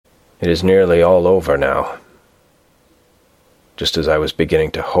It is nearly all over now. Just as I was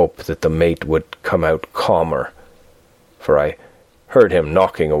beginning to hope that the mate would come out calmer, for I heard him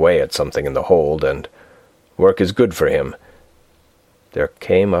knocking away at something in the hold, and work is good for him, there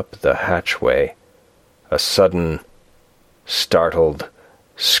came up the hatchway a sudden, startled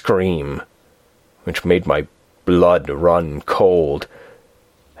scream, which made my blood run cold,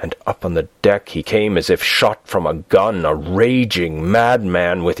 and up on the deck he came as if shot from a gun, a raging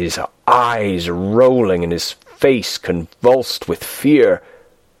madman with his eyes rolling and his face convulsed with fear.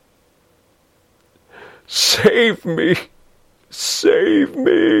 "Save me! Save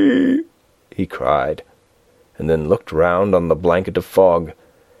me!" he cried, and then looked round on the blanket of fog.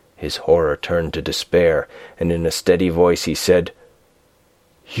 His horror turned to despair, and in a steady voice he said,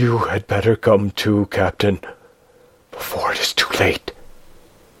 "You had better come too, Captain, before it is too late.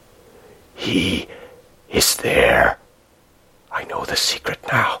 He is there. I know the secret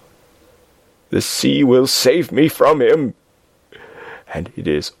now. The sea will save me from him, and it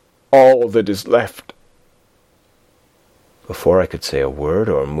is all that is left." Before I could say a word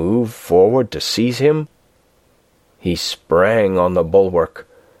or move forward to seize him, he sprang on the bulwark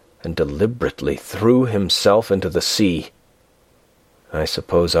and deliberately threw himself into the sea. I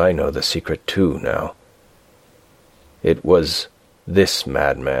suppose I know the secret too now. It was this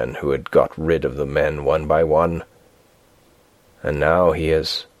madman who had got rid of the men one by one, and now he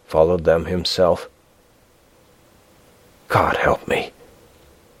has followed them himself. God help me!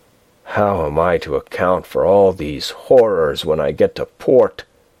 How am I to account for all these horrors when I get to port?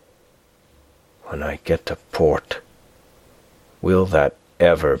 When I get to port, will that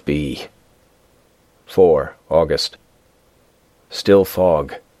ever be? 4 August. Still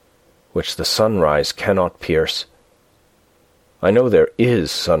fog, which the sunrise cannot pierce. I know there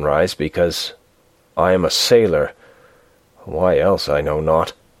is sunrise because I am a sailor. Why else I know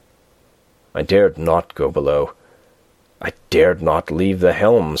not. I dared not go below. I dared not leave the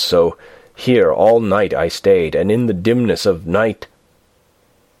helm, so here all night I stayed, and in the dimness of night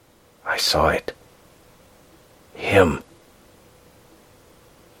I saw it. Him.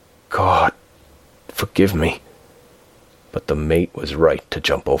 God, forgive me, but the mate was right to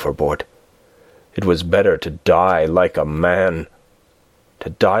jump overboard. It was better to die like a man, to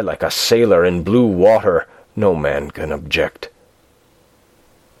die like a sailor in blue water. No man can object.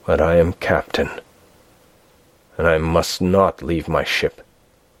 But I am captain, and I must not leave my ship.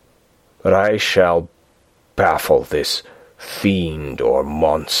 But I shall baffle this fiend or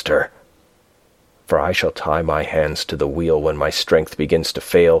monster, for I shall tie my hands to the wheel when my strength begins to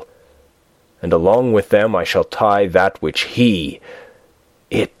fail, and along with them I shall tie that which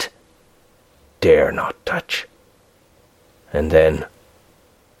it dare not touch. And then,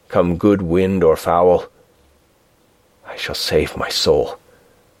 come good wind or foul, I shall save my soul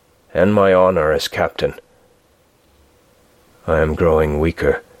and my honour as captain. I am growing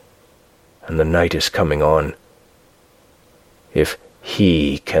weaker, and the night is coming on. If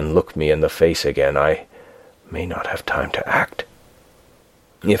he can look me in the face again, I may not have time to act.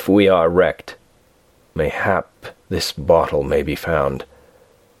 If we are wrecked, mayhap this bottle may be found,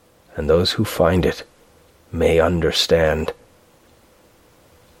 and those who find it may understand.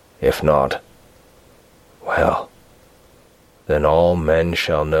 If not, well, then all men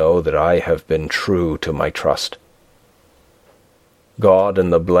shall know that I have been true to my trust. God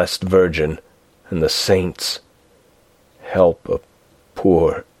and the Blessed Virgin and the saints help a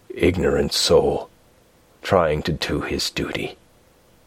poor, ignorant soul trying to do his duty.